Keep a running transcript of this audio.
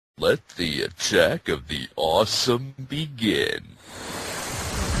Let the attack of the awesome begin.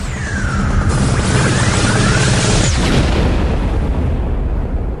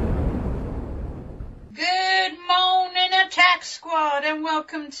 Good morning, Attack Squad, and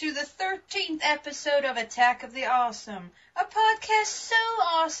welcome to the 13th episode of Attack of the Awesome, a podcast so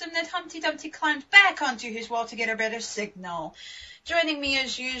awesome that Humpty Dumpty climbed back onto his wall to get a better signal. Joining me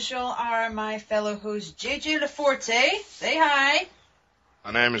as usual are my fellow host JJ LaForte. Say hi. My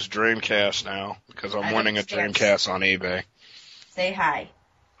name is Dreamcast now, because I'm winning a Dreamcast on eBay. Say hi.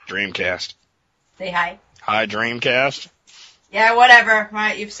 Dreamcast. Say hi. Hi, Dreamcast. Yeah, whatever.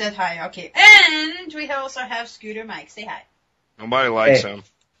 Right, you've said hi. Okay. And we also have Scooter Mike. Say hi. Nobody likes him.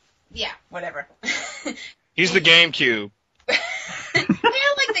 Yeah, whatever. He's the GameCube. I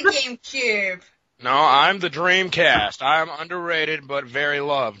don't like the GameCube. No, I'm the Dreamcast. I'm underrated, but very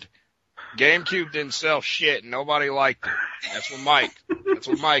loved. GameCube didn't sell shit, and nobody liked it. That's what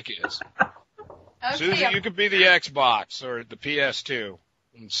Mike is. Okay. Susie, you could be the Xbox or the PS2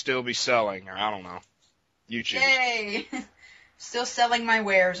 and still be selling, or I don't know. You choose. Yay! Still selling my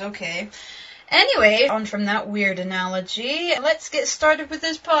wares, okay. Anyway, on from that weird analogy, let's get started with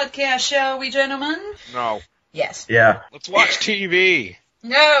this podcast, shall we, gentlemen? No. Yes. Yeah. Let's watch TV.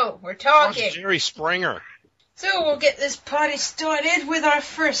 No, we're talking. Watch Jerry Springer. So we'll get this party started with our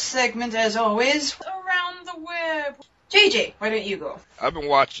first segment, as always, Around the Web. JJ, why don't you go? I've been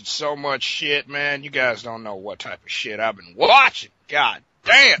watching so much shit, man. You guys don't know what type of shit I've been watching. God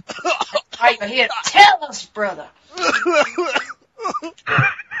damn. Right here, tell us, brother.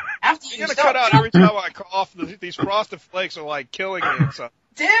 After You're gonna cut out every time I cough. These Frosted Flakes are like killing me. So.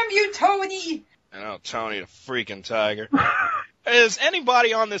 Damn you, Tony! I know, Tony the freaking tiger. Is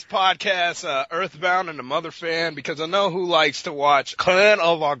anybody on this podcast Earthbound and the Mother fan? Because I know who likes to watch Clan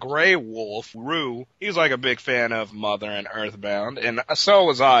of a Grey Wolf, Rue. He's like a big fan of Mother and Earthbound, and so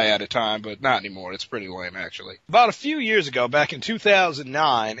was I at a time, but not anymore. It's pretty lame, actually. About a few years ago, back in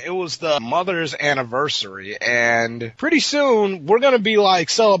 2009, it was the Mother's anniversary, and pretty soon we're going to be like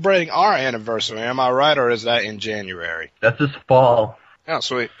celebrating our anniversary. Am I right, or is that in January? That's this fall. Oh,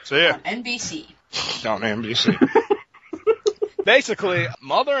 sweet. So yeah. On NBC. On NBC. Basically,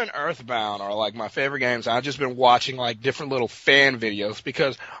 Mother and Earthbound are like my favorite games. I've just been watching like different little fan videos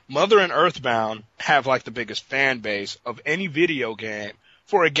because Mother and Earthbound have like the biggest fan base of any video game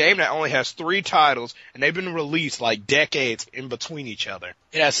for a game that only has 3 titles, and they've been released like decades in between each other.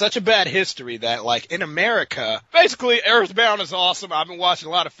 It has such a bad history that like in America, basically Earthbound is awesome. I've been watching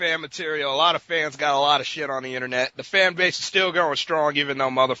a lot of fan material. A lot of fans got a lot of shit on the internet. The fan base is still going strong even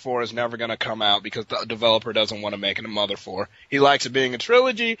though Mother 4 is never going to come out because the developer doesn't want to make it a Mother 4. He likes it being a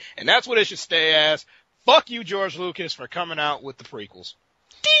trilogy, and that's what it should stay as. Fuck you, George Lucas, for coming out with the prequels.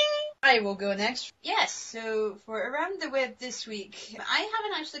 Ding! I will go next. Yes, so for Around the Web this week, I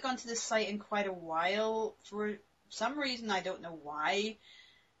haven't actually gone to this site in quite a while. For some reason, I don't know why.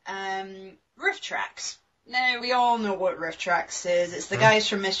 Riff Tracks. Now, we all know what Riff Tracks is. It's the guys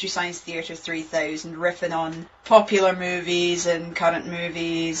from Mystery Science Theater 3000 riffing on popular movies and current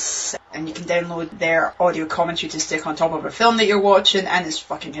movies. And you can download their audio commentary to stick on top of a film that you're watching, and it's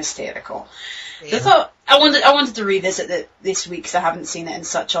fucking hysterical. Yeah. So I thought I wanted to revisit it this week because I haven't seen it in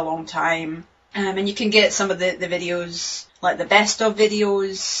such a long time. And you can get some of the videos, like the best of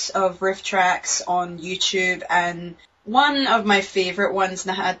videos of Riff Tracks on YouTube. And one of my favourite ones,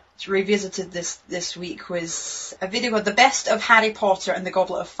 and I had revisited this week, was a video called The Best of Harry Potter and the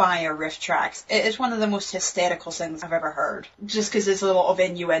Goblet of Fire Riff Tracks. It is one of the most hysterical things I've ever heard. Just because there's a lot of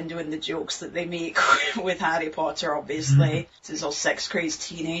innuendo in the jokes that they make with Harry Potter, obviously. There's all sex-crazed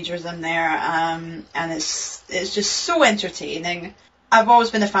teenagers in there, and it's just so entertaining. I've always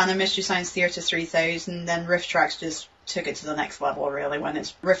been a fan of Mystery Science Theater 3000, and Riff Tracks just took it to the next level, really, when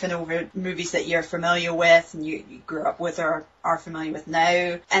it's riffing over movies that you're familiar with and you grew up with or are familiar with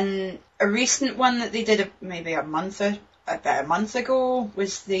now. And a recent one that they did about a month ago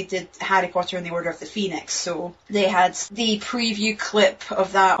was they did Harry Potter and the Order of the Phoenix. So they had the preview clip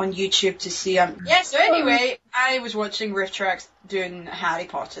of that on YouTube to see. So anyway, I was watching Riff Tracks doing Harry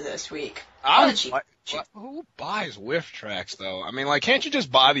Potter this week. Who buys Riff Tracks, though? I mean, like, can't you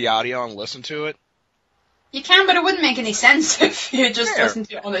just buy the audio and listen to it? You can, but it wouldn't make any sense if you just listened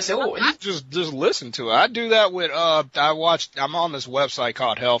to it on its own. Just listen to it. I do that with, I'm on this website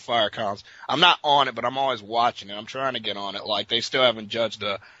called Hellfire Cons. I'm not on it, but I'm always watching it. I'm trying to get on it. Like, they still haven't judged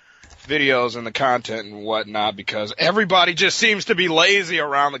the videos and the content and whatnot because everybody just seems to be lazy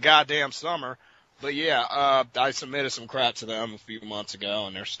around the goddamn summer. But yeah, I submitted some crap to them a few months ago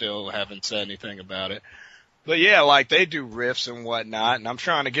and they still haven't said anything about it. But yeah, like they do riffs and whatnot, and I'm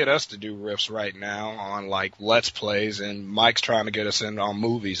trying to get us to do riffs right now on like Let's Plays, and Mike's trying to get us in on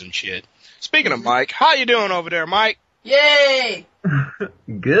movies and shit. Speaking of Mike, how you doing over there, Mike? Yay!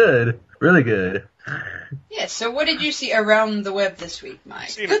 Good. Really good. Yeah, so what did you see around the web this week, Mike?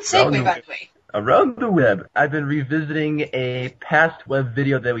 Seen Good segue, by the way. Around the web, I've been revisiting a past web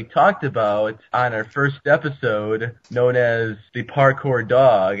video that we talked about on our first episode, known as the Parkour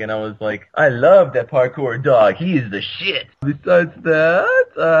Dog, and I was like, I love that Parkour Dog. He's the shit. Besides that,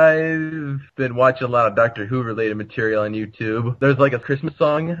 I've been watching a lot of Doctor Who related material on YouTube. There's like a Christmas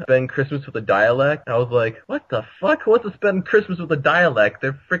song, Spend Christmas with a Dialect. I was like, what the fuck? What's to spend Christmas with a dialect?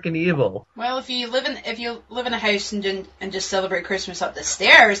 They're freaking evil. Well, if you live in a house and just celebrate Christmas up the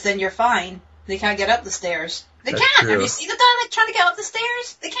stairs, then you're fine. They can't get up the stairs. They That's can't. true. Have you seen the dialect trying to get up the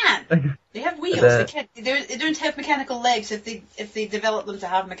stairs? They can't. They have wheels. They can't. They don't have mechanical legs. If they develop them to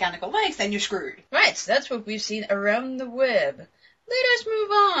have mechanical legs, then you're screwed. Right. So that's what we've seen around the web. Let us move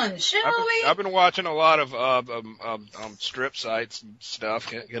on, shall we? I've been watching a lot of strip sites and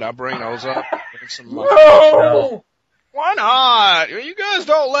stuff. Can I bring those up? No! Why not? You guys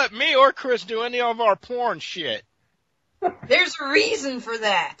don't let me or Chris do any of our porn shit. There's a reason for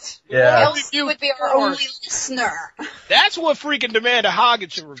that. Yeah. Else you would be our only listener. That's what freaking Amanda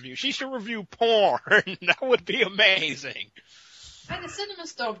Hoggett should review. She should review porn. That would be amazing. And the Cinema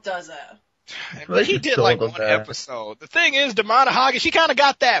Stove does it. But he did like one episode. The thing is, Amanda Hoggett, she kind of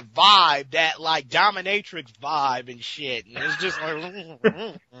got that vibe, that like dominatrix vibe and shit. And it's just like,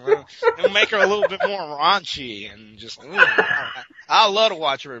 it'll make her a little bit more raunchy and just, I love to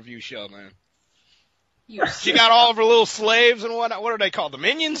watch a review show, man. She got all of her little slaves and whatnot. What are they called? The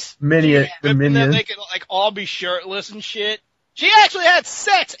minions? The minions. And then they could like all be shirtless and shit. She actually had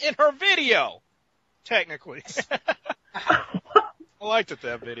sex in her video. Technically. I liked it,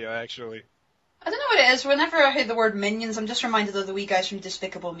 that video, actually. I don't know what it is. Whenever I hear the word minions, I'm just reminded of the wee guys from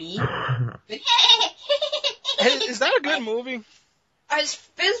Despicable Me. Is that a good movie? It's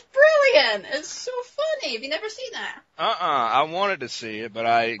brilliant. It's so funny. Have you never seen that? I wanted to see it, but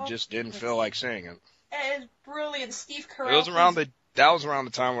I just didn't feel like seeing it. It is brilliant. Steve Carell. That was around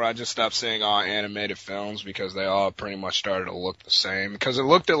the time where I just stopped seeing all animated films because they all pretty much started to look the same. Because it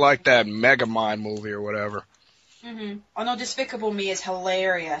looked like that Megamind movie or whatever. Mm-hmm. Oh no, Despicable Me is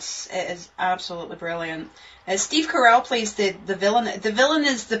hilarious. It is absolutely brilliant. Steve Carell plays the villain. The villain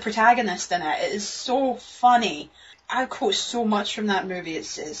is the protagonist in it. It is so funny. I quote so much from that movie.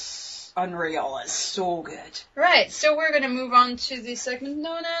 It's unreal. It's so good. Right, so we're going to move on to the segment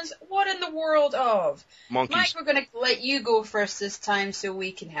known as What in the World of? Monkeys. Mike, we're going to let you go first this time so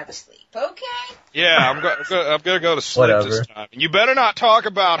we can have a sleep. Okay? Yeah, I'm going to go to sleep this time. And you better not talk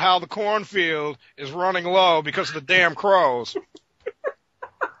about how the cornfield is running low because of the damn crows.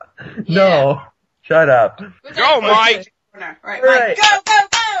 No. Shut up. Go, Mike! Right, Mike,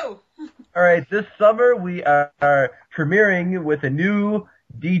 go! All right, this summer we are premiering with a new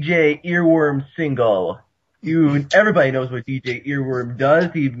DJ Earworm single. Everybody knows what DJ Earworm does.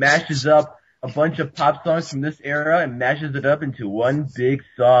 He mashes up a bunch of pop songs from this era and mashes it up into one big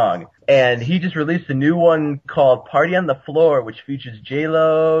song. And he just released a new one called Party on the Floor, which features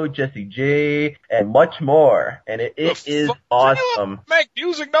J-Lo, Jessie J, and much more. And it is awesome. Make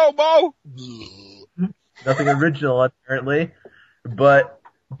music, no, Bo! Nothing original, apparently. But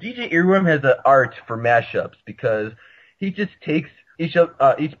DJ Earworm has an art for mashups because he just takes each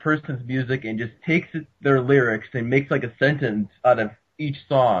person's music and just takes their lyrics and makes like a sentence out of each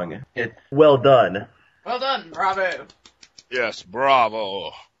song. It's well done. Well done, bravo. Yes,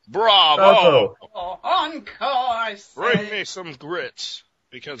 bravo. Bravo! Oh, encore! Bring me some grits,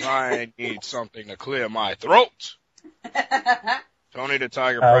 because I need something to clear my throat. Tony the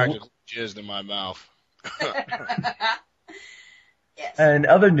Tiger practically jizzed in my mouth. Yes. And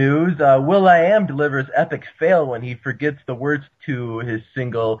other news, will.i.am delivers epic fail when he forgets the words to his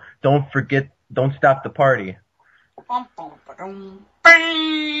single, Don't Stop the Party. I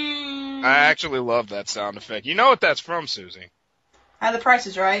actually love that sound effect. You know what that's from, Susie? The Price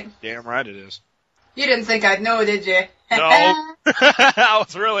is Right. Damn right it is. You didn't think I'd know, did you? No. I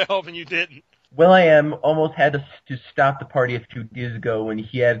was really hoping you didn't. will.i.am almost had to stop the party a few days ago when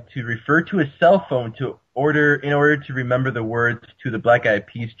he had to refer to his cell phone in order to remember the words to the Black Eyed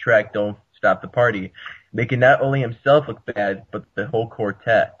Peas track Don't Stop the Party, making not only himself look bad, but the whole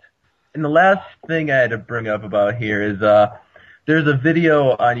quartet. And the last thing I had to bring up about here is there's a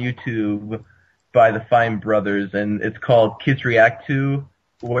video on YouTube by the Fine Brothers, and it's called Kids React To,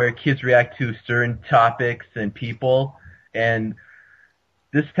 where kids react to certain topics and people, and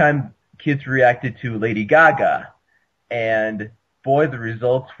this time kids reacted to Lady Gaga, and boy, the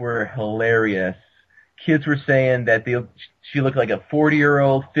results were hilarious. kids were saying that she looked like a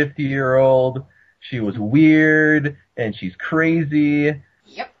 40-year-old, 50-year-old. She was weird, and she's crazy.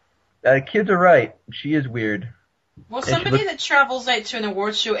 Yep. Kids are right. She is weird. Well, somebody that travels out to an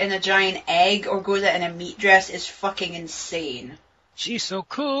awards show in a giant egg or goes out in a meat dress is fucking insane. She's so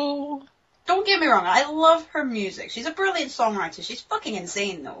cool. Don't get me wrong, I love her music. She's a brilliant songwriter. She's fucking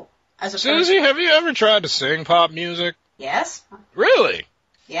insane, though. As a Susie, have you ever tried to sing pop music? Yes. Really?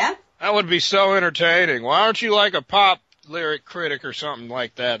 Yeah. That would be so entertaining. Why aren't you like a pop lyric critic or something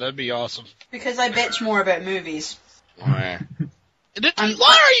like that? That'd be awesome. Because I bitch more about movies. Why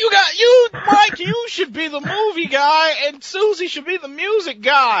are you Mike, you should be the movie guy, and Susie should be the music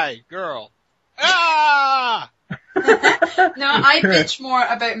guy, girl. Ah! No, I bitch more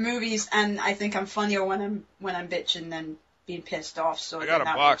about movies, and I think I'm funnier when I'm bitching than being pissed off. So I got a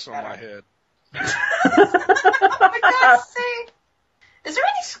box on my head. For God's sake. Is there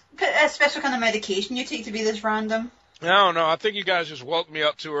any special kind of medication you take to be this random? No, I think you guys just woke me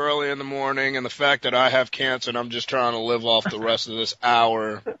up too early in the morning, and the fact that I have cancer and I'm just trying to live off the rest of this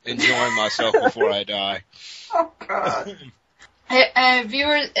hour, enjoying myself before I die. Oh, God. Hey,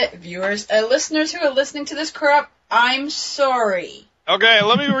 listeners who are listening to this crap, I'm sorry. Okay,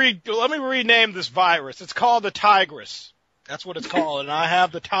 let me rename this virus. It's called the Tigress. That's what it's called, and I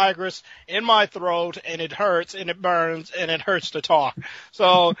have the Tigress in my throat, and it hurts, and it burns, and it hurts to talk.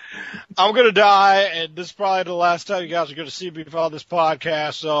 So, I'm gonna die, and this is probably the last time you guys are gonna see me on this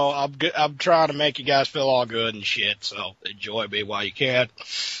podcast, so I'm trying to make you guys feel all good and shit, so enjoy me while you can.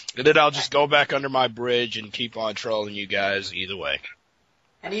 And then I'll just go back under my bridge and keep on trolling you guys either way.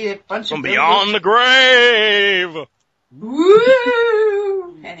 I need a bunch From of beyond the grave!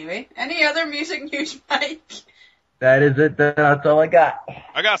 Woo! Anyway, any other music news, Mike? That is it. That's all I got.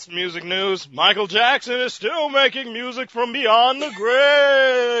 I got some music news. Michael Jackson is still making music from beyond the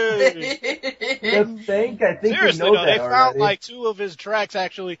grave. I think Seriously, we know they that found already. like 2 of his tracks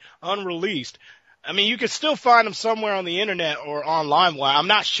actually unreleased. I mean, you could still find them somewhere on the internet or online. Well, I'm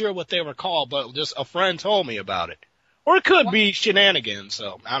not sure what they were called, but just a friend told me about it. Or it could be shenanigans,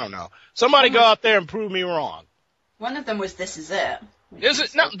 so I don't know. Somebody go out there and prove me wrong. One of them was This Is It. Is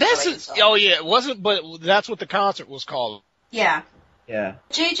it? No, this is, oh yeah, it wasn't, but that's what the concert was called. Yeah. Yeah.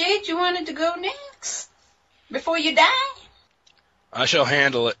 JJ, do you want to go next? Before you die? I shall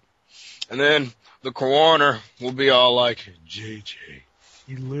handle it. And then the coroner will be all like, JJ,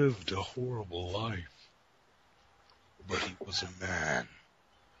 he lived a horrible life. But he was a man.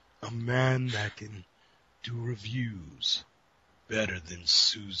 A man that can do reviews better than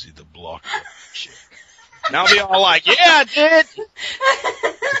Susie the Block chick. And I'll be all like, yeah, I did.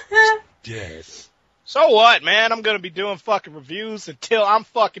 Dead. So what, man? I'm going to be doing fucking reviews until I'm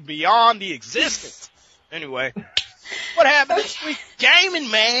fucking beyond the existence. Anyway, what happened this week?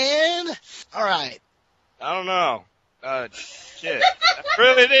 Gaming, man. All right. I don't know. Shit. I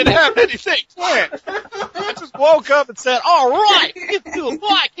really didn't have anything planned. I just woke up and said, all right, let's do a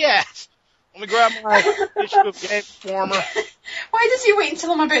podcast. Let me grab my issue of Game Informer. Why does he wait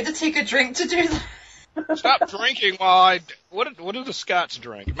until I'm about to take a drink to do that? Stop drinking while what do the Scots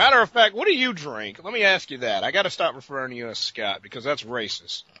drink? Matter of fact, what do you drink? Let me ask you that. I gotta stop referring to you as Scot because that's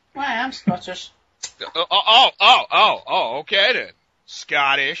racist. Why, I'm Scottish. Okay then.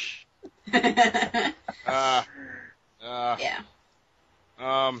 Scottish. Yeah.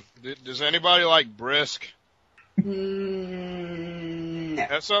 Does anybody like brisk? No.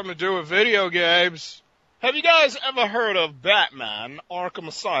 Has something to do with video games. Have you guys ever heard of Batman Arkham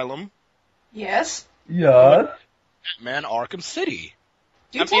Asylum? Yes. Yes. Batman Arkham City.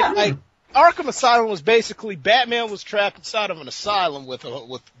 Do tell. Like, Arkham Asylum was basically Batman was trapped inside of an asylum with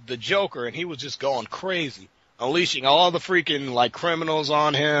the Joker, and he was just going crazy, unleashing all the freaking like criminals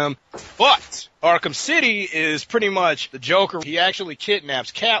on him. But Arkham City is pretty much the Joker. He actually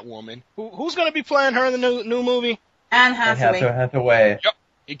kidnaps Catwoman. Who's going to be playing her in the new movie? Anne Hathaway. Yep.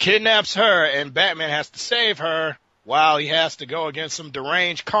 He kidnaps her, and Batman has to save her while he has to go against some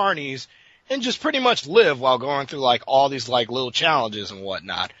deranged carnies and just pretty much live while going through like all these like little challenges and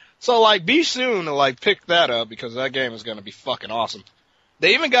whatnot. So like be soon to like pick that up because that game is going to be fucking awesome.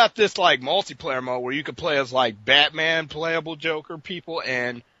 They even got this like multiplayer mode where you can play as like Batman playable Joker people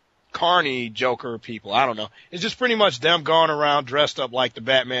and carny Joker people. I don't know. It's just pretty much them going around dressed up like the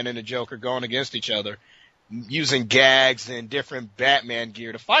Batman and the Joker going against each other, using gags and different Batman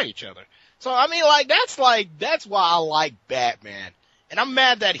gear to fight each other. So I mean that's why I like Batman. And I'm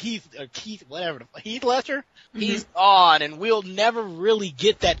mad that Heath Ledger, he's on, and we'll never really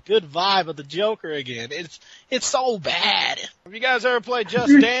get that good vibe of the Joker again. It's so bad. Have you guys ever played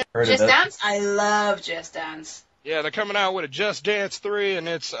Just Dance? Just Dance? I love Just Dance. Yeah, they're coming out with a Just Dance 3, and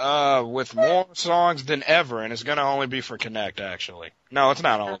it's with more songs than ever, and it's going to only be for Kinect, actually. No, it's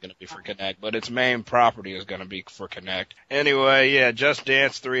not only going to be for Kinect, but its main property is going to be for Kinect. Anyway, yeah, Just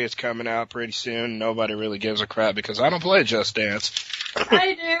Dance 3 is coming out pretty soon. Nobody really gives a crap because I don't play Just Dance.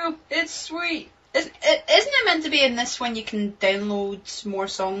 I do. It's sweet. Isn't it meant to be in this one you can download more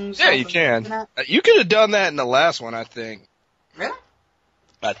songs? Yeah, you can. You could have done that in the last one, I think. Really?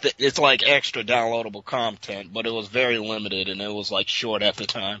 It's like extra downloadable content, but it was very limited and it was like short at the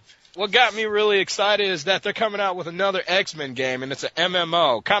time. What got me really excited is that they're coming out with another X-Men game, and it's an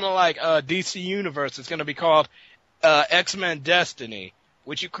MMO, kind of like DC Universe. It's going to be called X-Men Destiny,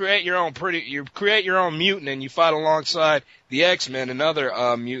 which you create your own mutant and you fight alongside the X-Men and other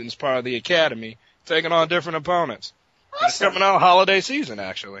mutants part of the Academy, taking on different opponents. Awesome. It's coming out holiday season,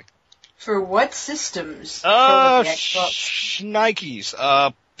 actually. For what systems? Nikes.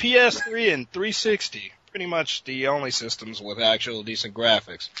 PS3 and 360. Pretty much the only systems with actual decent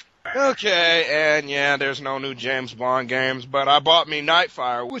graphics. Okay, and yeah, there's no new James Bond games, but I bought me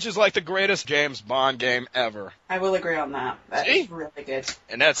Nightfire, which is like the greatest James Bond game ever. I will agree on that. That is really good.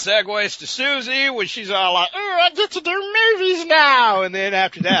 And that segues to Susie when she's all like, oh, I get to do movies now. And then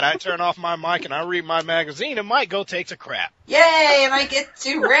after that, I turn off my mic and I read my magazine and Mike go takes a crap. Yay, and I get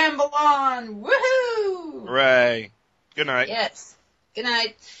to ramble on. Woohoo! Hooray. Good night. Yes. Good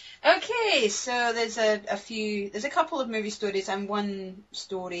night. Okay, so there's a couple of movie stories and one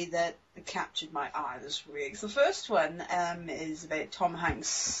story that captured my eye this week. The first one is about Tom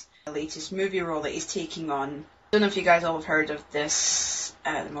Hanks' latest movie role that he's taking on. I don't know if you guys all have heard of this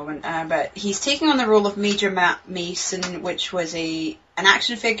at the moment, but he's taking on the role of Major Matt Mason, which was an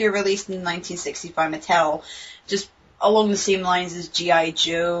action figure released in 1960 by Mattel, just along the same lines as G.I.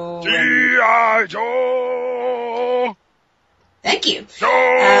 Joe. G.I. Joe! Thank you.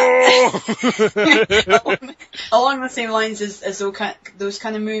 Along the same lines as those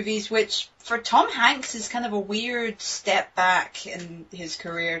kind of movies, which for Tom Hanks is kind of a weird step back in his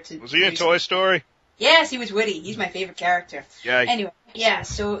career. Was he in Toy Story? Yes, he was Woody. He's my favorite character. Yeah. Anyway, yeah.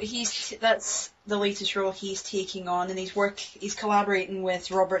 So that's the latest role he's taking on, and he's collaborating with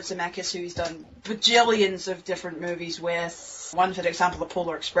Robert Zemeckis, who he's done bajillions of different movies with. One, for example, The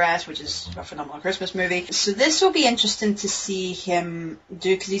Polar Express, which is a phenomenal Christmas movie. So this will be interesting to see him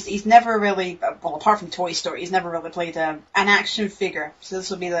do, because he's never really, well, apart from Toy Story, he's never really played an action figure. So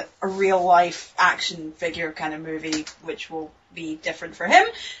this will be a real-life action figure kind of movie, which will be different for him.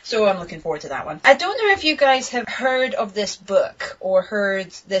 So I'm looking forward to that one. I don't know if you guys have heard of this book or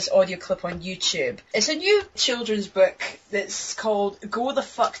heard this audio clip on YouTube. It's a new children's book that's called Go the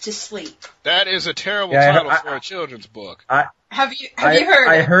Fuck to Sleep. That is a terrible title for a children's book. Have you heard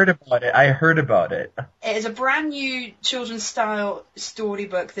it? I heard about it. It is a brand new children's style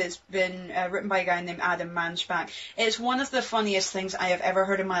storybook that's been written by a guy named Adam Manchback. It's one of the funniest things I have ever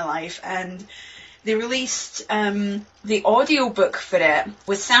heard in my life, and they released the audiobook for it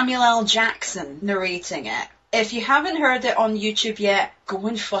with Samuel L. Jackson narrating it. If you haven't heard it on YouTube yet, go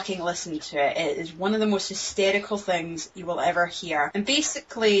and fucking listen to it. It is one of the most hysterical things you will ever hear. And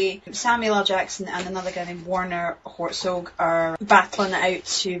basically, Samuel L. Jackson and another guy named Warner Herzog are battling it out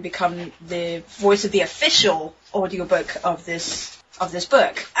to become the voice of the official audiobook of this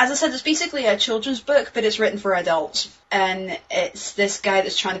book. As I said, it's basically a children's book, but it's written for adults. And it's this guy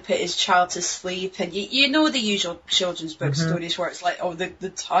that's trying to put his child to sleep. And you know the usual children's book stories where it's like, oh, the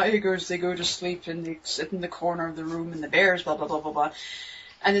tigers, they go to sleep and they sit in the corner of the room and the bears, blah, blah, blah, blah, blah.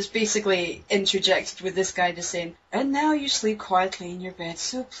 And it's basically interjected with this guy just saying, and now you sleep quietly in your bed,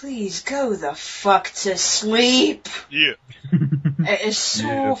 so please go the fuck to sleep. Yeah. It is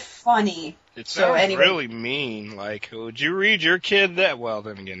so funny. It sounds really mean. Like, would you read your kid that? Well,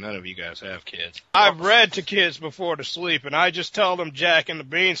 then again, none of you guys have kids. I've read to kids before to sleep, and I just tell them Jack and the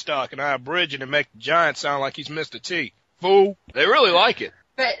Beanstalk, and I abridge it and make the giant sound like he's Mr. T. Fool. They really like it.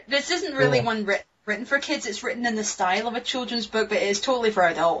 But this isn't really one written for kids. It's written in the style of a children's book, but it is totally for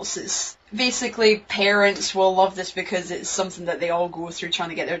adults. It's basically parents will love this because it's something that they all go through trying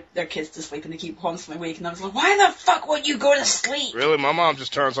to get their kids to sleep, and they keep constantly waking up. I was like, why the fuck won't you go to sleep? Really? My mom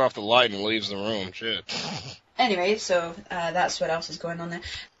just turns off the light and leaves the room. Shit. Anyway, so that's what else is going on there.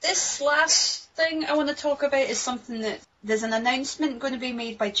 This last thing I want to talk about is something that there's an announcement going to be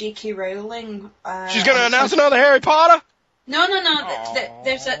made by J.K. Rowling. She's going to announce another Harry Potter? No.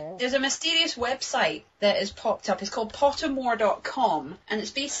 There's a mysterious website that has popped up. It's called Pottermore.com, and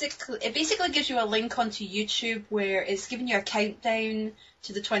it basically gives you a link onto YouTube where it's giving you a countdown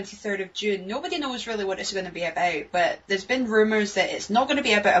to the 23rd of June. Nobody knows really what it's going to be about, but there's been rumours that it's not going to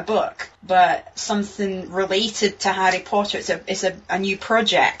be about a book, but something related to Harry Potter. It's a new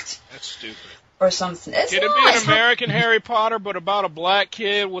project. That's stupid. or something. It's Could it be an American Harry Potter, but about a black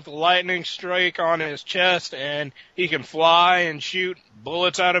kid with a lightning streak on his chest, and he can fly and shoot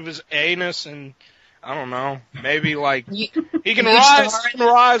bullets out of his anus, and I don't know, maybe like he can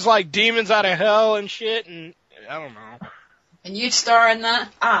rise like demons out of hell and shit, and I don't know. And you'd star in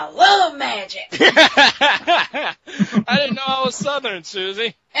that? I love magic! I didn't know I was Southern,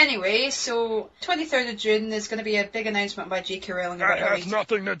 Susie. Anyway, so 23rd of June, there's going to be a big announcement by J.K. Rowling about That has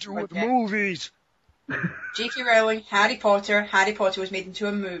nothing to do with movies. J.K. Rowling, Harry Potter was made into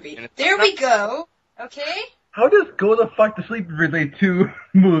a movie. There we go, okay? How does Go the Fuck to Sleep relate to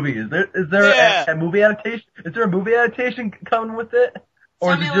movies? Is there a movie adaptation? Is there a movie adaptation coming with it?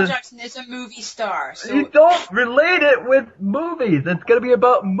 Or Samuel L. Jackson is a movie star. So you don't relate it with movies. It's going to be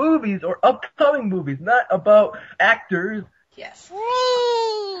about movies or upcoming movies, not about actors. Yes.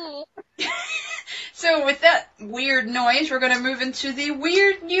 So with that weird noise, we're going to move into the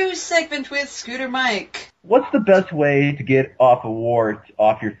weird news segment with Scooter Mike. What's the best way to get off a wart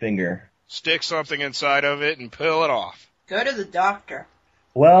off your finger? Stick something inside of it and peel it off. Go to the doctor.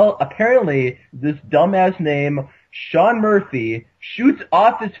 Well, apparently this dumbass named Sean Murphy shoots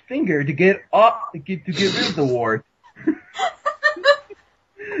off his finger to get rid of the wart.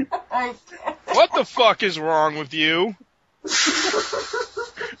 What the fuck is wrong with you?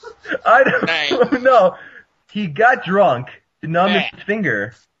 I don't know. He got drunk to numb his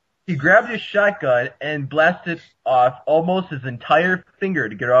finger. He grabbed his shotgun and blasted off almost his entire finger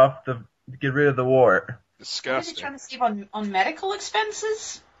to get rid of the wart. Disgusting. Was he trying to save on medical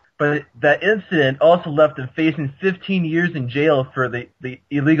expenses? But that incident also left him facing 15 years in jail for the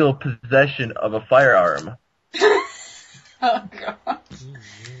illegal possession of a firearm. Oh, God.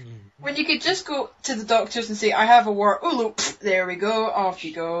 When you could just go to the doctors and say, I have a wart. Oh, look, there we go, off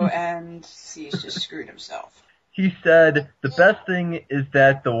you go, and he's just screwed himself. He said, the best thing is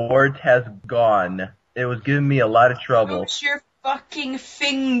that the wart has gone. It was giving me a lot of trouble. What's your fucking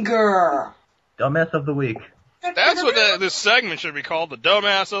finger? Dumbass of the week. That's what this segment should be called, the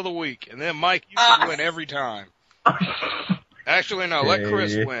Dumbass of the Week. And then, Mike, you should win every time. Actually, no, let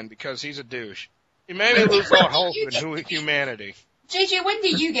Chris win, because he's a douche. He made me lose all hope in humanity. JJ, when do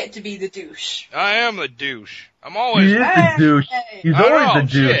you get to be the douche? I am the douche. I'm always... He is the douche. He's always the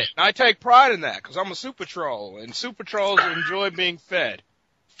douche. Shit. And I take pride in that, because I'm a super troll, and super trolls enjoy being fed.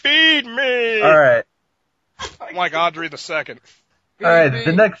 Feed me! Alright. I'm like Audrey the Second. Alright,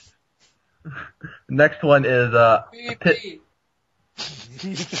 the next one is, I'm waiting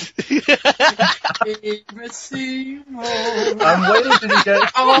for you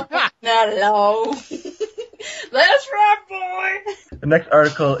guys. Hello. Let's rock, boy. The next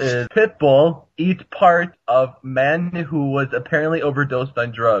article is Pitbull eats part of man who was apparently overdosed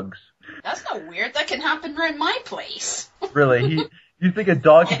on drugs. That's not weird. That can happen around my place. Really? You think a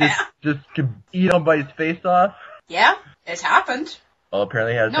dog just could eat him by his face off? Yeah, it's happened. Well,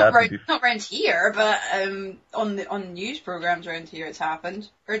 apparently it has happened before. Not around here, but on news programs around here it's happened.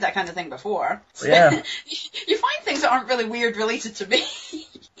 Heard that kind of thing before. Yeah. You find things that aren't really weird related to me.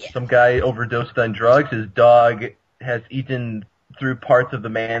 Yeah. Some guy overdosed on drugs. His dog has eaten through parts of the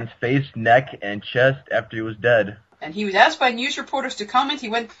man's face, neck, and chest after he was dead. And he was asked by news reporters to comment. He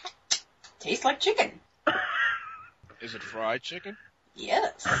went, tastes like chicken. Is it fried chicken?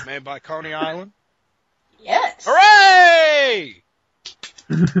 Yes. Made by Coney Island? Yes. Hooray!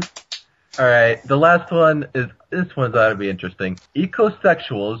 Alright, the last one is, this one's ought to be interesting.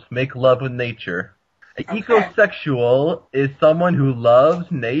 Ecosexuals make love with nature. An ecosexual is someone who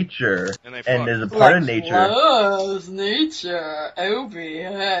loves nature and is a part of nature. Loves nature. Oh,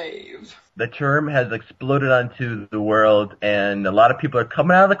 behave. The term has exploded onto the world, and a lot of people are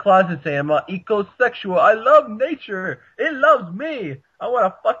coming out of the closet saying, I'm an ecosexual. I love nature. It loves me. I want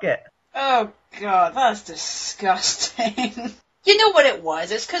to fuck it. Oh, God, that's disgusting. You know what it was?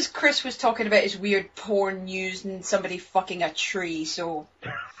 It's because Chris was talking about his weird porn news and somebody fucking a tree, so...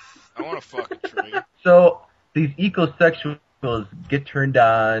 I want to fuck a tree. So, these ecosexuals get turned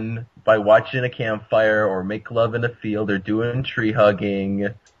on by watching a campfire or make love in a field or doing tree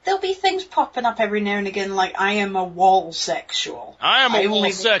hugging. There'll be things popping up every now and again like, I am a wall sexual. I am a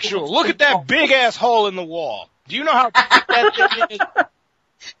wall sexual. Look at that big ass hole in the wall. Do you know how big that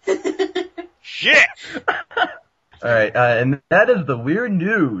thing is? Shit! Alright, and that is the weird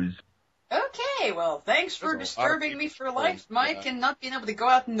news. Okay, well, thanks for disturbing me for life, Mike, and not being able to go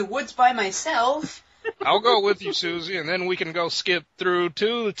out in the woods by myself. I'll go with you, Susie, and then we can go skip through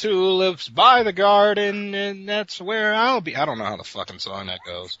to the tulips by the garden, and that's where I'll be. I don't know how the fucking song that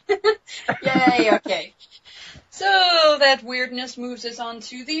goes. Yay, okay. So that weirdness moves us on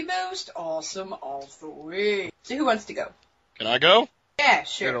to the most awesome of the week. So who wants to go? Can I go? Yeah, Did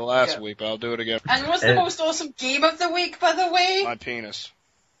sure. it last Go. week, but I'll do it again. And what's the most awesome game of the week, by the way? My penis.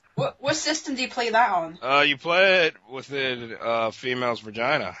 What system do you play that on? You play it within female's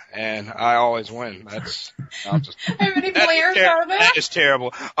vagina, and I always win. I'll just. How many players are there? That is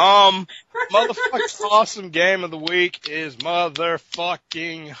terrible. Motherfucking awesome game of the week is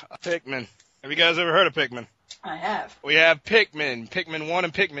motherfucking Pikmin. Have you guys ever heard of Pikmin? I have. We have Pikmin 1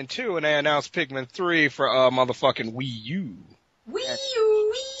 and Pikmin 2, and they announced Pikmin 3 for motherfucking Wii U. Wii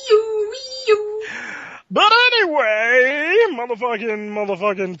U, Wii U, Wii U. But anyway,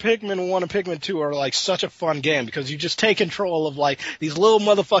 motherfucking Pikmin 1 and Pikmin 2 are like such a fun game because you just take control of like these little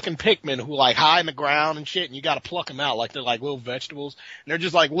motherfucking Pikmin who like hide in the ground and shit, and you gotta pluck them out like they're like little vegetables. And they're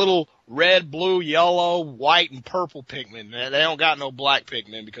just like little red, blue, yellow, white, and purple Pikmin. They don't got no black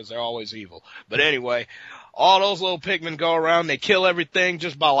Pikmin because they're always evil. But anyway, all those little Pikmin go around, they kill everything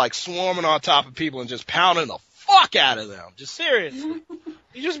just by like swarming on top of people and just pounding the fuck out of them. Just seriously.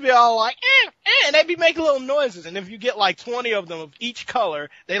 You just be all like, and they be making little noises. And if you get like 20 of them of each color,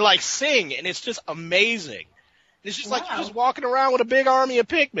 they like sing, and it's just amazing. It's just like you're just walking around with a big army of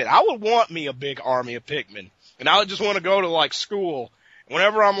Pikmin. I would want me a big army of Pikmin. And I would just want to go to like school.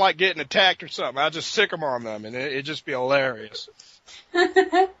 Whenever I'm like getting attacked or something, I just sick them on them, and it'd just be hilarious.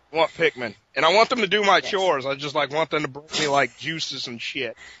 I want Pikmin. And I want them to do my chores. I just like want them to bring me like juices and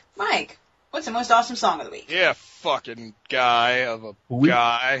shit. Mike, what's the most awesome song of the week? Yeah, fucking guy of a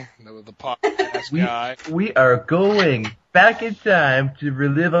guy, the podcast guy. We are going back in time to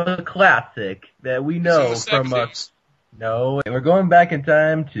relive a classic that we know from us. No, we're going back in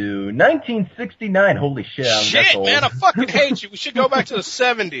time to 1969. Holy shit, that's old. Man, I fucking hate you. We should go back to the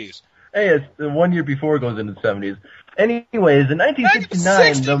 70s. Hey, it's the 1 year before it goes into the 70s. Anyways, in 1969, I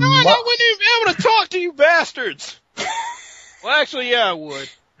wouldn't even be able to talk to you bastards. Well, actually, yeah, I would.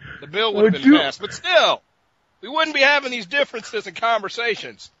 The bill would have been passed, but still, we wouldn't be having these differences in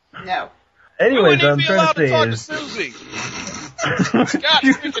conversations. No. Anyways, I'm be trying allowed to say talk is... to Susie. Scots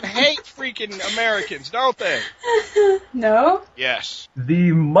freaking hate freaking Americans, don't they? No. Yes.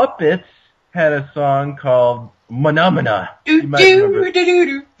 The Muppets had a song called Phenomena. Do do do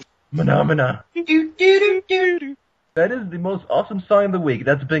do. Phenomena. Do do do do. That is the most awesome song of the week.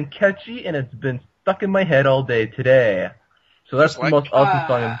 That's been catchy and it's been stuck in my head all day today. So that's the most awesome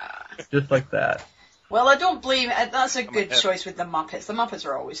song, just like that. Well, I don't blame it. That's a good choice with the Muppets. The Muppets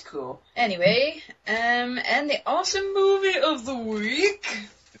are always cool. Anyway, and the awesome movie of the week.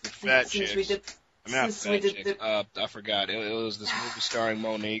 Fat chicks. I forgot. It was this movie starring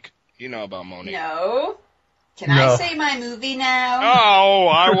Monique. You know about Monique. No. Can I say my movie now? Oh,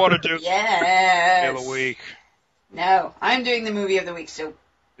 I want to do yes. movie of the week. No, I'm doing the movie of the week, so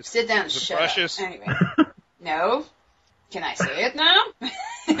sit down and shut Precious? up. Anyway. No. Can I say it now?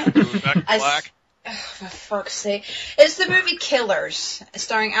 Rebecca Black? For fuck's sake. It's the movie Killers,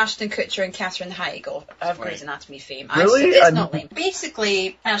 starring Ashton Kutcher and Katherine Heigl of Grey's Anatomy fame. Really? It's not lame.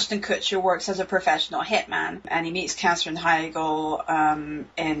 Basically, Ashton Kutcher works as a professional hitman, and he meets Katherine Heigl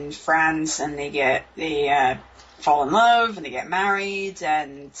in France, and they fall in love, and they get married,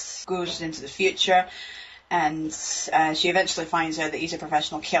 and goes into the future, and she eventually finds out that he's a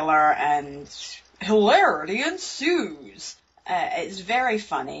professional killer, and hilarity ensues. It's very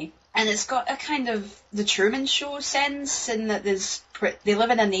funny. And it's got a kind of the Truman Show sense in that they live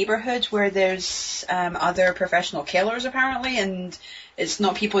in a neighborhood where there's other professional killers apparently, and it's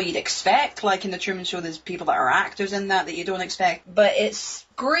not people you'd expect. Like in the Truman Show, there's people that are actors in that you don't expect. But it's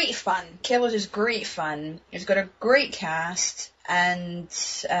great fun. Killers is great fun. It's got a great cast, and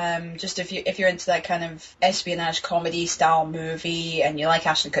just if you're into that kind of espionage comedy style movie and you like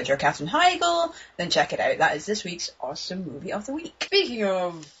Ashton Kutcher or Katherine Heigl, then check it out. That is this week's awesome movie of the week. Speaking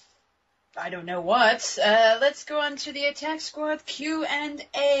of I don't know what. Let's go on to the Attack Squad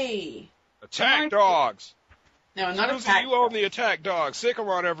Q&A. Attack dogs. No, not Susie, attack. you own the attack dogs. Sick 'em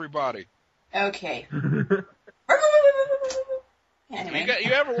on everybody. Okay. Anyway.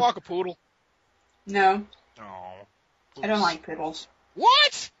 You ever walk a poodle? No. Oh. I don't like poodles.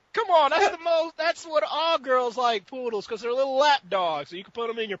 What? Come on, that's what all girls like, poodles, because they're little lap dogs, so you can put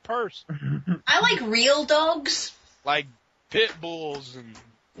them in your purse. I like real dogs. Like pit bulls and...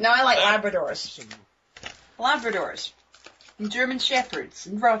 No, I like Labradors. Labradors. And German Shepherds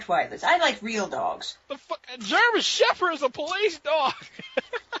and Rottweilers. I like real dogs. The fuck? A German Shepherd is a police dog.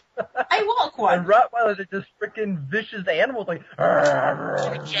 I walk one. And Rottweilers are just freaking vicious animals. Like,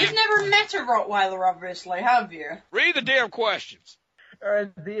 you've never met a Rottweiler, obviously, have you? Read the damn questions. All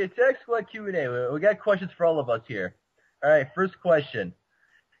right, the Attack Squad Q&A. We got questions for all of us here. All right, first question.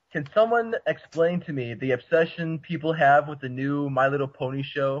 Can someone explain to me the obsession people have with the new My Little Pony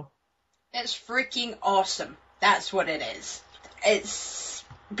show? It's freaking awesome. That's what it is. it's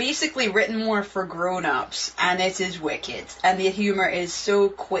basically written more for grown-ups, and it is wicked. And the humor is so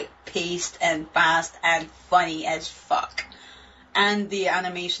quick-paced and fast and funny as fuck. And the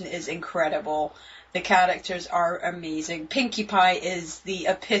animation is incredible. The characters are amazing. Pinkie Pie is the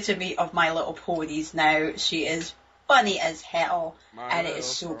epitome of My Little Ponies now. She is funny as hell, and it is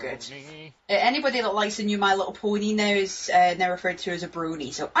so good. Anybody that likes the new My Little Pony now is now referred to as a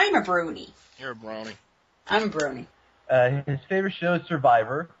brony, so I'm a brony. You're a brony. I'm a brony. His favorite show is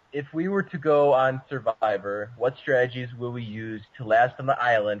Survivor. If we were to go on Survivor, what strategies will we use to last on the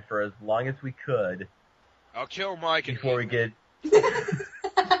island for as long as we could? I'll kill Mike before we get...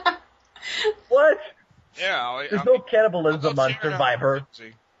 What? Yeah, there's no cannibalism on Survivor.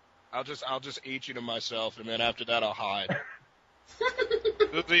 I'll just eat you to myself, and then after that I'll hide.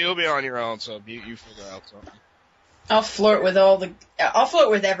 You'll be on your own, so you figure out something. I'll flirt with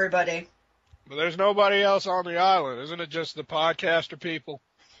everybody. But there's nobody else on the island, isn't it? Just the podcaster people.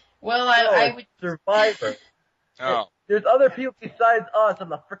 Well, I would Survivor. Oh, there's other people besides us on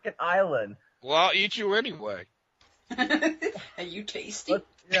the frickin' island. Well, I'll eat you anyway. Are you tasty?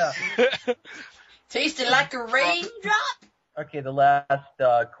 Yeah. Tasted like a raindrop? Okay, the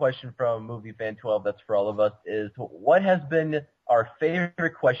last question from Movie Fan 12, that's for all of us, is what has been our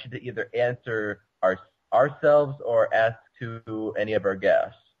favorite question to either answer ourselves or ask to any of our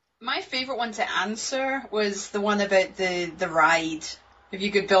guests? My favorite one to answer was the one about the ride. If you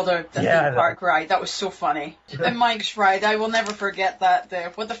could build a theme park ride, that was so funny. And Mike's ride, I will never forget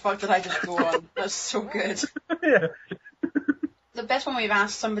that. What the fuck did I just go on? That's so good. Yeah. The best one we've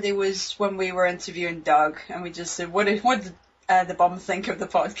asked somebody was when we were interviewing Doug, and we just said, what did the bum think of the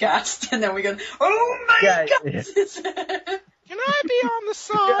podcast? And then we go, oh my God! Can I be on the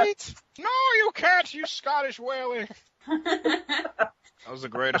site? No, you can't, you Scottish whaling. That was the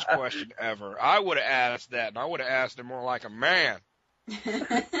greatest question ever. I would have asked that, and I would have asked it more like a man.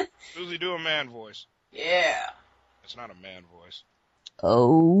 Susie, do a man voice. Yeah. It's not a man voice.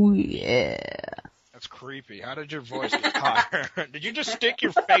 Oh, yeah. That's creepy. How did your voice get higher? Did you just stick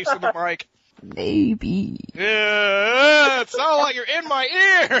your face in the mic? Maybe. Yeah, it sounds like you're in my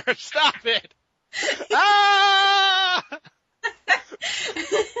ear. Stop it. Ah!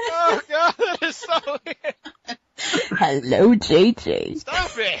 Oh, God, that is so weird. Hello, JJ.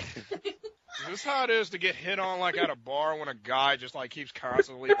 Stop it. Is this how it is to get hit on like at a bar when a guy just like keeps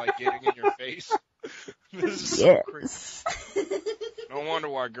constantly like getting in your face? This is so creepy. No wonder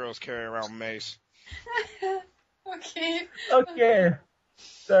why girls carry around mace. Okay.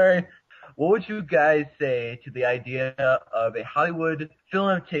 Sorry. What would you guys say to the idea of a Hollywood film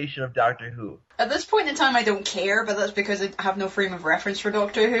adaptation of Doctor Who? At this point in time, I don't care, but that's because I have no frame of reference for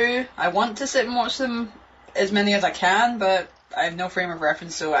Doctor Who. I want to sit and watch them as many as I can, but I have no frame of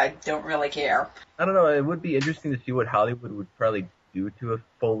reference, so I don't really care. I don't know. It would be interesting to see what Hollywood would probably do to a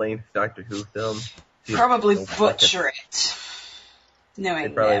full-length Doctor Who film. Probably butcher it. Knowing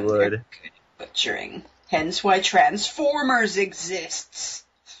they probably would. Good at butchering. Hence why Transformers exists.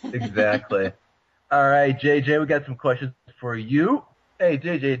 Exactly. All right, JJ, we got some questions for you. Hey,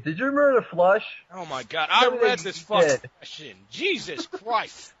 JJ, did you remember the flush? Oh, my God. I read this fucking question. Jesus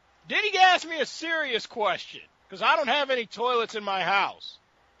Christ. Did he ask me a serious question? Because I don't have any toilets in my house.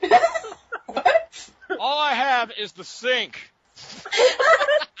 What? All I have is the sink.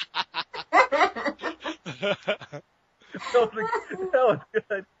 That was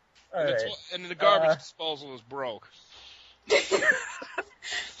good. All right. And the garbage disposal is broke.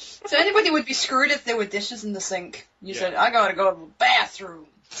 So anybody would be screwed if there were dishes in the sink. You said, I gotta go to the bathroom.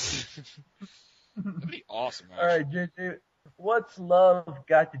 That'd be awesome, actually. All right, JJ, what's love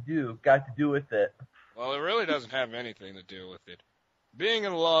got to do with it? Well, it really doesn't have anything to do with it. Being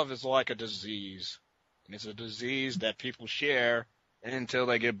in love is like a disease. And it's a disease that people share until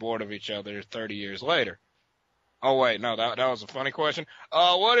they get bored of each other 30 years later. Oh, wait, no, that was a funny question.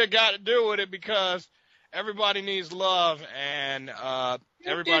 What it got to do with it? Because everybody needs love, and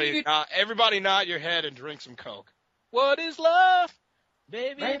everybody nod your head and drink some Coke. What is love?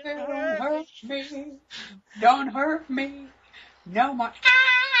 Baby, don't hurt me. Don't hurt me. No more.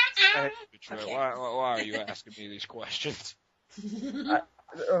 Okay. Why are you asking me these questions?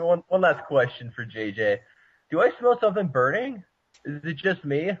 One last question for JJ. Do I smell something burning? Is it just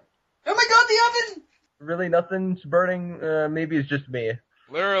me? Oh my God, the oven! Really, nothing's burning? Maybe it's just me.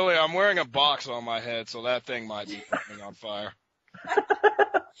 Literally, I'm wearing a box on my head, so that thing might be burning on fire.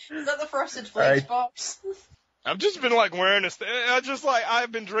 Is that the Frosted Flakes box? I've just been like wearing this.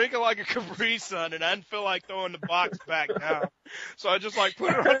 I've been drinking like a Capri Sun, and I didn't feel like throwing the box back down. So I just like put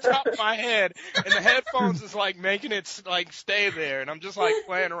it on top of my head, and the headphones is like making it like stay there, and I'm just like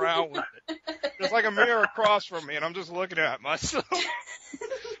playing around with it. There's like a mirror across from me, and I'm just looking at myself.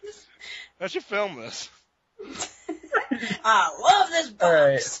 I should film this. I love this box. All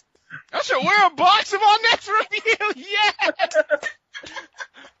right. I should wear a box of our next review. Yeah.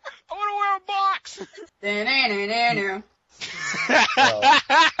 I want to wear a box. Da-na-na-na-na.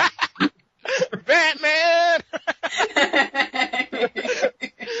 Batman.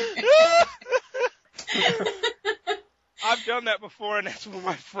 I've done that before, and that's what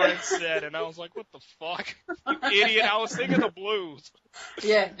my friend said, and I was like, what the fuck? You idiot. I was singing the blues.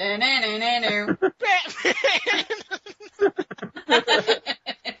 Yeah. Da-na-na-na-na. Batman.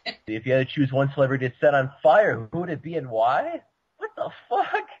 If you had to choose one celebrity to set on fire, who would it be and why? What the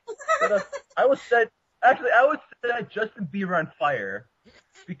fuck? I would set Justin Bieber on fire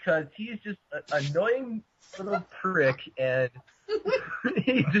because he's just an annoying little prick and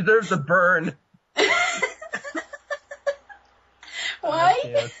he deserves a burn. Why?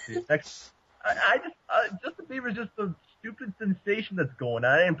 Okay, let's see. Next, Justin Bieber's just a stupid sensation that's going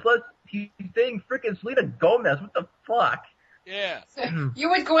on, and plus he's dating frickin' Selena Gomez. What the fuck? Yeah. So you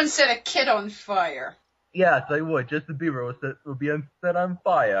would go and set a kid on fire. Yes, I would. Justin Bieber would be set on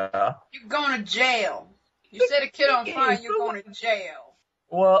fire. You're going to jail. You set a kid on fire, you're going to jail.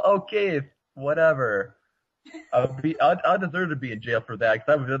 Well, okay, whatever. I'll deserve to be in jail for that, because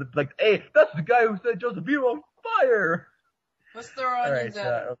I would be like, hey, that's the guy who set Justin Bieber on fire. Let's throw on his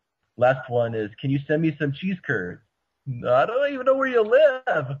last one is, can you send me some cheese curds? I don't even know where you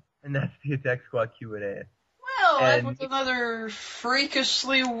live. And that's the Attack Squad Q&A. Well, that was another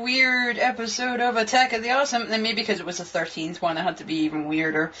freakishly weird episode of Attack of the Awesome. And maybe because it was the 13th one, it had to be even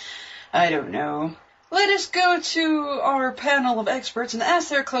weirder. I don't know. Let us go to our panel of experts and ask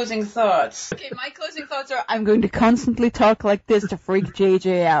their closing thoughts. Okay, my closing thoughts are... I'm going to constantly talk like this to freak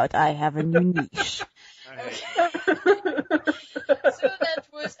JJ out. I have a new niche. Okay. So that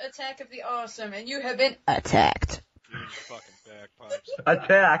was Attack of the Awesome, and you have been... Attacked. Fucking bagpipes.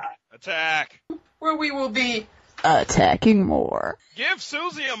 Attack. Where we will be... Attacking more. Give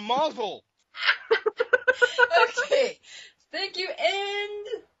Susie a muzzle. Okay. Thank you, and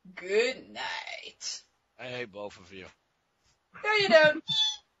good night. I hate both of you. No, you don't.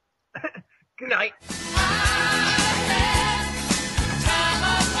 Good night.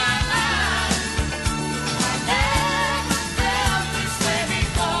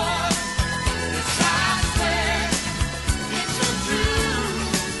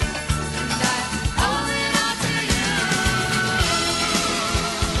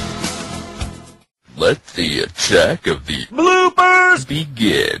 Let the attack of the bloopers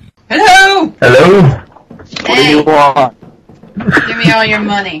begin. Hello! Hello? What do you want? Give me all your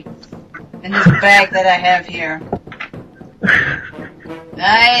money. In this bag that I have here.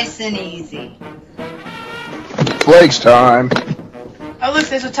 Nice and easy. Flakes time. Oh, look,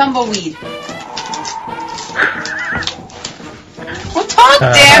 there's a tumbleweed. Well, talk,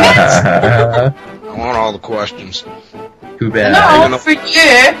 damn it! I want all the questions. Too bad. No, for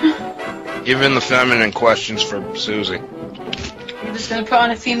you. Even the feminine questions for Susie. You're just going to put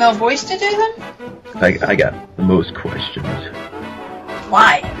on a female voice to do them? I got the most questions.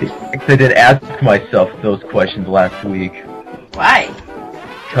 Why? I didn't ask myself those questions last week. Why?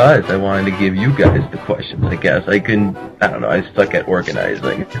 Because I wanted to give you guys the questions, I guess. I don't know, I suck at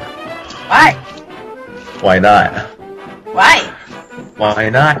organizing. Why? Why not? Why? Why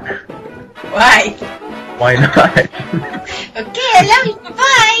not? Why? Why not? Okay, I love you.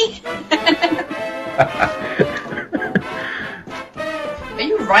 Bye-bye. Are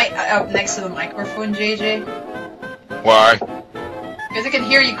you right up next to the microphone, JJ? Why? Because I can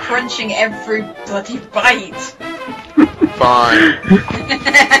hear you crunching every bloody bite. Fine.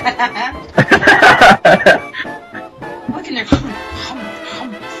 Look in there.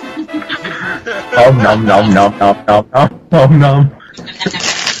 Oh, nom nom nom nom nom nom nom nom.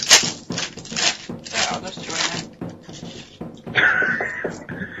 I'll just join that.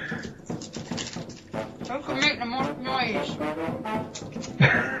 Who can make the most noise?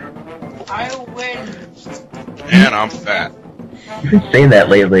 I'll win. And I'm fat. You've been saying that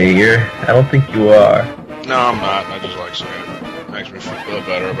lately. I don't think you are. No, I'm not. I just like saying it. Makes me feel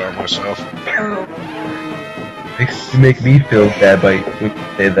better about myself. Oh. You make me feel bad when you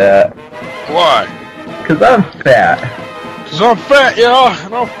say that. Why? Because I'm fat. Cause I'm fat, y'all.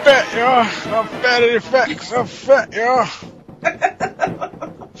 And I'm fat, y'all. And I'm fatter than fat. Cause I'm fat, y'all.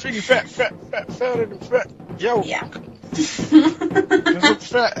 Freaking fatter than fat. Yo. Yeah. Cause I'm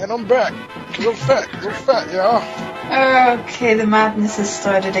fat and I'm back. Real fat, yeah. Okay, the madness has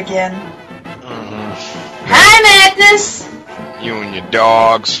started again. Uh-huh. Hi, madness! You and your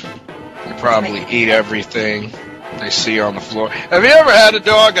dogs. You probably eat everything they see on the floor. Have you ever had a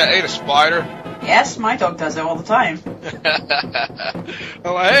dog that ate a spider? Yes, my dog does it all the time.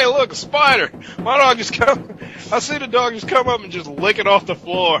 I'm like, hey, look, a spider. My dog just come. I see the dog just come up and just lick it off the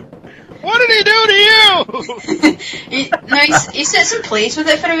floor. What did he do to you? he sits and plays with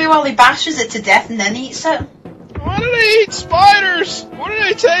it for a wee while. He bashes it to death and then eats it. Why do they eat spiders? What do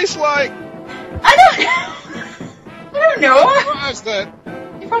they taste like? I don't know. Why is that?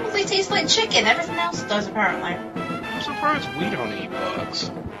 They probably taste like chicken. Everything else does, apparently. I'm surprised we don't eat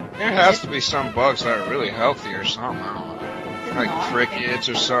bugs. There has to be some bugs that are really healthy or something. I don't know. Like crickets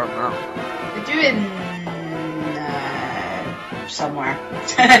or something. I don't know. They do in somewhere.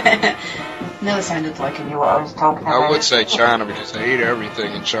 Nearly sounded like I knew what I was talking about. I would say China because they eat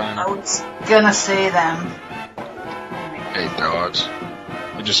everything in China. I was gonna say them. Hate dogs.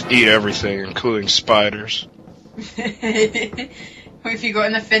 They just eat everything, including spiders. Have you got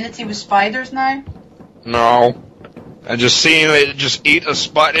an affinity with spiders now? No. I just seen it just eat a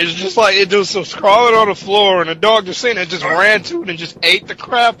spider. It's just like it just was crawling on the floor, and the dog just seen it, just ran to it and just ate the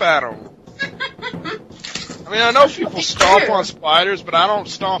crap out of him. I mean, I know people stomp on spiders, but I don't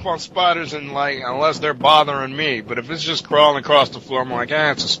stomp on spiders unless they're bothering me. But if it's just crawling across the floor, I'm like,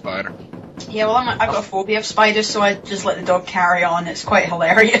 it's a spider. Yeah, well, I've got a phobia of spiders, so I just let the dog carry on. It's quite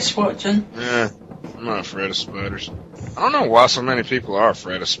hilarious watching. Yeah, I'm not afraid of spiders. I don't know why so many people are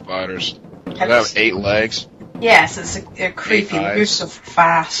afraid of spiders. They have 8 legs. Yes, it's a creepy. They move so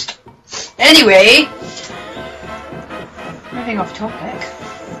fast. Anyway, moving off topic.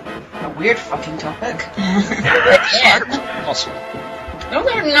 A weird fucking topic. Yeah. Awesome. No,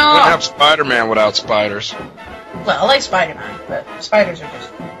 they're Wouldn't not. have Spider-Man without spiders. Well, I like Spider-Man, but spiders are just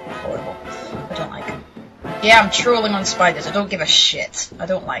horrible. I don't like them. Yeah, I'm trolling on spiders. I don't give a shit. I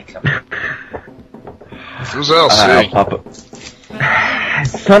don't like them. Who's LC? Papa.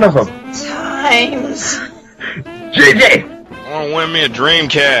 Son of a Times. JJ. I want to win me a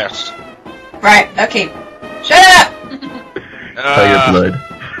Dreamcast. Right. Okay. Shut up. Tiger blood.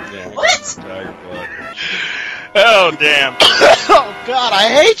 Yeah, What? Tiger blood. Oh damn! Oh God, I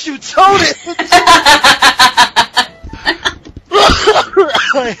hate you, Tony.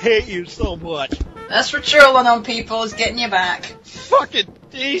 I hate you so much. That's for trolling on people. Is getting you back. Fucking,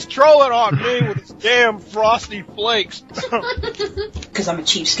 he's trolling on me with his damn frosty flakes. Because I'm a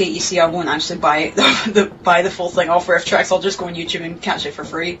cheapskate, you see, I won't actually buy buy the full thing off Riff Tracks. I'll just go on YouTube and catch it for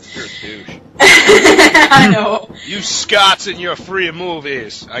free. You're a douche. I know. You Scots and your free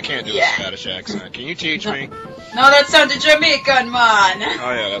movies. I can't do Yeah. a Scottish accent. Can you teach me? No, that sounded Jamaican, man.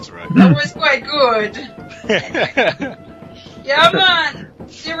 Oh yeah, that's right. That was quite good. Yeah, man.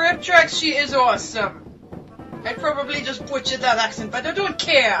 The Riff Tracks, she is awesome. I probably just butchered that accent, but I don't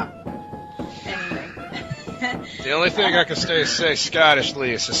care. Anyway. The only thing I can say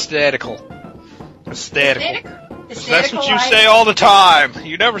Scottishly is hysterical. Hysterical. That's what you say all the time.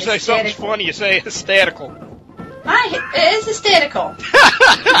 You never say something Hysterical. funny, you say hysterical. It is hysterical.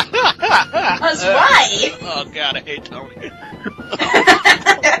 That's why. Oh God, I hate Tony.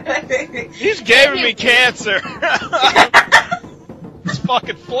 He's giving me cancer. It's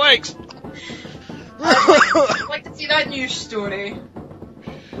fucking flakes. I'd like to see that news story.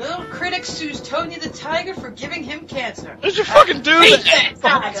 Little critic sues Tony the Tiger for giving him cancer. Did you fucking do that? The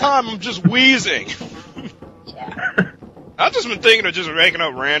whole time I'm just wheezing. Yeah. I've just been thinking of just making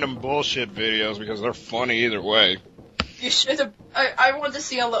up random bullshit videos because they're funny either way. You should have. I want to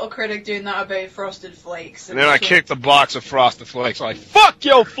see a little critic doing that about Frosted Flakes. And then I kick the box of Frosted Flakes like, fuck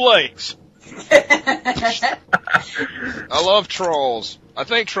your flakes! I love trolls. I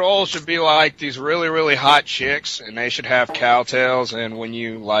think trolls should be like these really, really hot chicks, and they should have cowtails, and when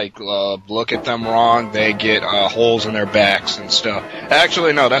you, look at them wrong, they get, holes in their backs and stuff.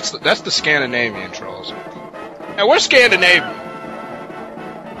 Actually, no, that's the Scandinavian trolls. And we're Scandinavian.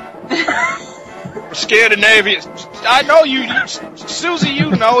 We're Scandinavian. I know you, Susie,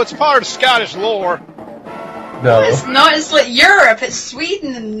 you know, it's part of Scottish lore. No. It's not. It's like Europe. It's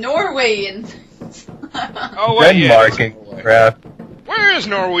Sweden and Norway and. Oh, wait, Denmark and crap. Where is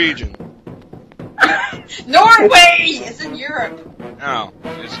Norwegian? Norway! It's in Europe. Oh,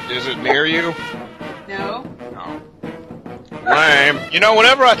 is it near you? No. No. Lame. You know,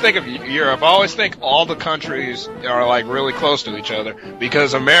 whenever I think of Europe, I always think all the countries are, really close to each other.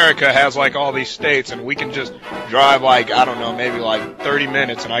 Because America has, all these states, and we can just drive, I don't know, maybe, 30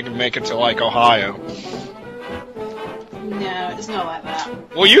 minutes, and I can make it to, Ohio. No, it's not like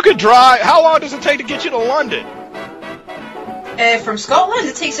that. Well, you could drive. How long does it take to get you to London? From Scotland,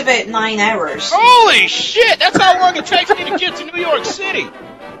 it takes about 9 hours. Holy shit! That's how long it takes me to get to New York City.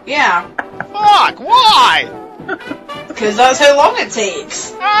 Yeah, Fuck! Why? because that's how long it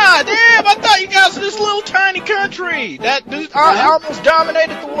takes. Ah, damn! I thought you guys were this little tiny country that almost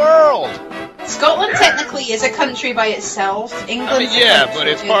dominated the world. Scotland technically is a country by itself. England. I mean, yeah, but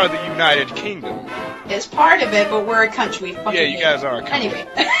it's part of the United Kingdom. It's part of it, but we're a country. Yeah, you guys are a country. Anyway.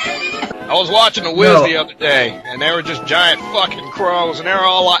 I was watching The Wiz the other day, and they were just giant fucking crows, and they were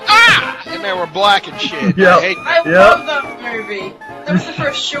all like, ah! And they were black and shit. Yep. I love that movie. That was the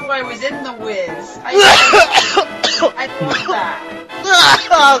first show I was in, The Wiz. I love that.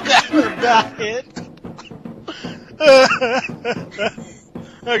 Oh, God, I'm dying.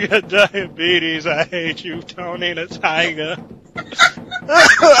 I got diabetes. I hate you, Tony the Tiger.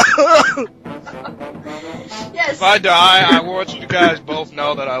 Yes. If I die, I want you guys both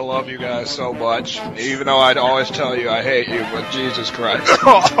know that I love you guys so much. Even though I'd always tell you I hate you, but Jesus Christ.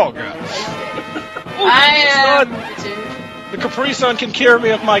 Oh, God. The The Capri Sun can cure me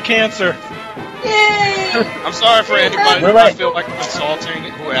of my cancer. Yay! I'm sorry for anybody We're who like- I feel like I'm insulting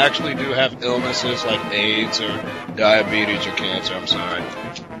who actually do have illnesses like AIDS or diabetes or cancer. I'm sorry.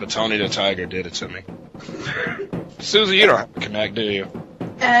 But Tony the Tiger did it to me. Susie, you don't have to connect, do you?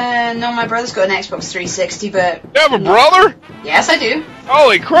 No, my brother's got an Xbox 360, but... You have a brother? Yes, I do.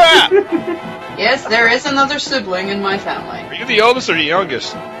 Holy crap! Yes, there is another sibling in my family. Are you the oldest or the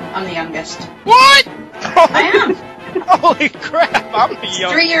youngest? I'm the youngest. What? I am. Holy crap, I'm the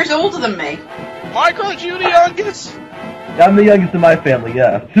youngest. 3 years older than me. Mike, aren't you the youngest? I'm the youngest in my family,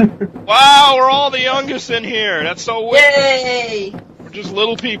 yes. Wow, we're all the youngest in here. That's so weird. Yay! We're just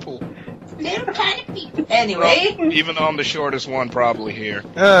little people. Little tiny people. Anyway, Even though I'm the shortest one probably here.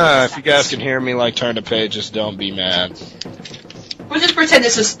 If you guys can hear me like turn the page, just don't be mad. we'll just pretend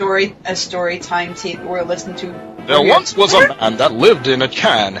it's a story time tape we're listening to. There once was a man that lived in a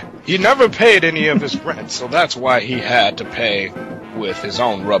can. He never paid any of his rent, so that's why he had to pay with his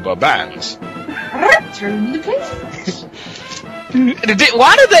own rubber bands. Turn the page.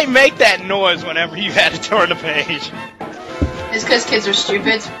 Why did they make that noise whenever you had to turn the page? It's because kids are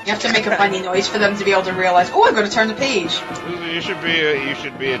stupid. You have to make a funny noise for them to be able to realize, oh, I've got to turn the page. You should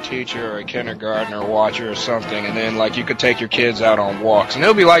be a teacher or a kindergartner watcher or something, and then like you could take your kids out on walks, and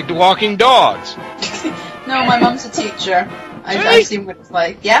they'll be like walking dogs. No, my mom's a teacher. I've seen what it's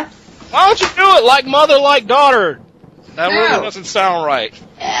like. Yeah? Why don't you do it like mother, like daughter? That No. really doesn't sound right.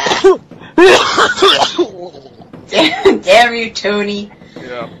 Damn you, Tony.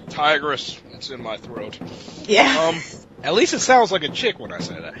 Yeah, tigress. It's in my throat. Yeah. At least it sounds like a chick when I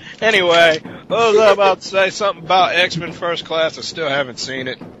say that. Anyway, I was about to say something about X-Men First Class. I still haven't seen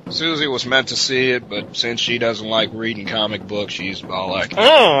it. Susie was meant to see it, but since she doesn't like reading comic books, she's all like,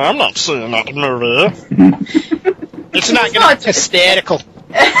 oh, I'm not seeing that movie. It's not gonna be hysterical.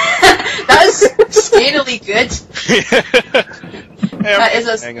 That's scalily good.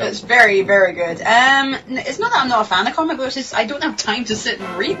 It's very, very good. It's not that I'm not a fan of comic books, it's I don't have time to sit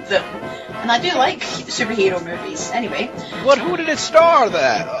and read them. And I do like superhero movies. Anyway. Who did it star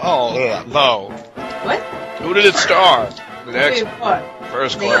that? Oh, no. What? Who did it star? The Wait, X what?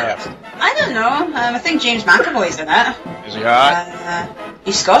 First Class. I don't know. I think James McAvoy's in it. Is he hot?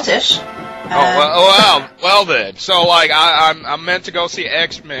 He's Scottish. Well then. So like, I'm meant to go see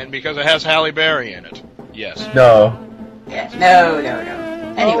X-Men because it has Halle Berry in it. Yes. No. Yeah. No.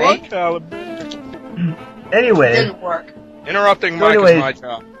 Anyway. Anyway. Didn't work. Interrupting Mike is my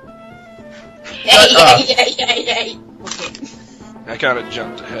job. Yay. Okay. I kind of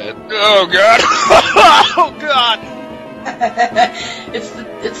jumped ahead. Oh god! Oh god! it's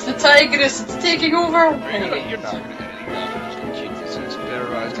the tigress. It's taking over. Anyway. You're not gonna edit it out. You're just gonna keep this in. So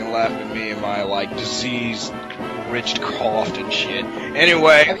everybody's gonna laugh at me and my like disease-rich cough and shit.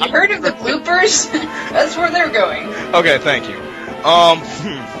 Anyway, Have you heard of the bloopers? That's where they're going. Okay, thank you.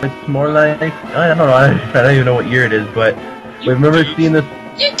 It's more like, I don't know, I don't even know what year it is, but we've never seen this.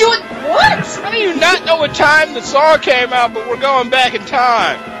 You doing what? How do you not know what time the song came out, but we're going back in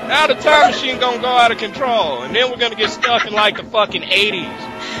time? Now the time machine gonna go out of control, and then we're gonna get stuck in like the fucking 80s.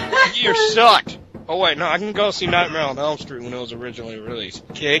 The year sucked. Oh wait, no, I can go see Nightmare on Elm Street when it was originally released.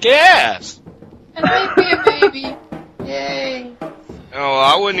 Kick ass! And I'd be a baby. Yay. Oh,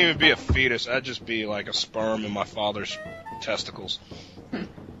 I wouldn't even be a fetus. I'd just be like a sperm in my father's testicles.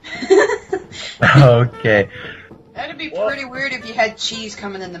 Okay. That'd be pretty weird if you had cheese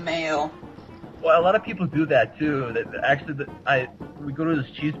coming in the mail. Well, a lot of people do that too. Actually, we go to this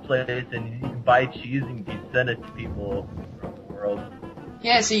cheese place and you can buy cheese and you send it to people around the world.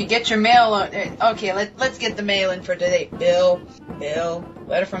 Yeah, so you get your mail. Okay, let's get the mail in for today. Bill,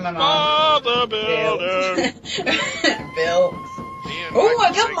 letter from my mom. Bob the Builder. Bill. Oh,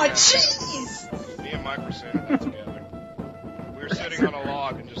 I got my that cheese! together. Me and Mike were singing that together. We were sitting on a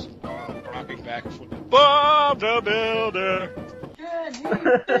log and just rocking back and forth. Bob the Builder. Can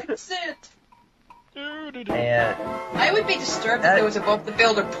you fix it? And I would be disturbed if there was a Bob the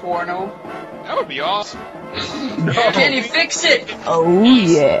Builder porno. That would be awesome. Can you fix it? Oh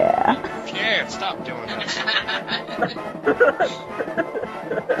yeah. Yeah, stop doing that.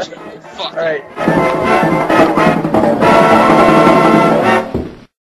 Fuck. all right.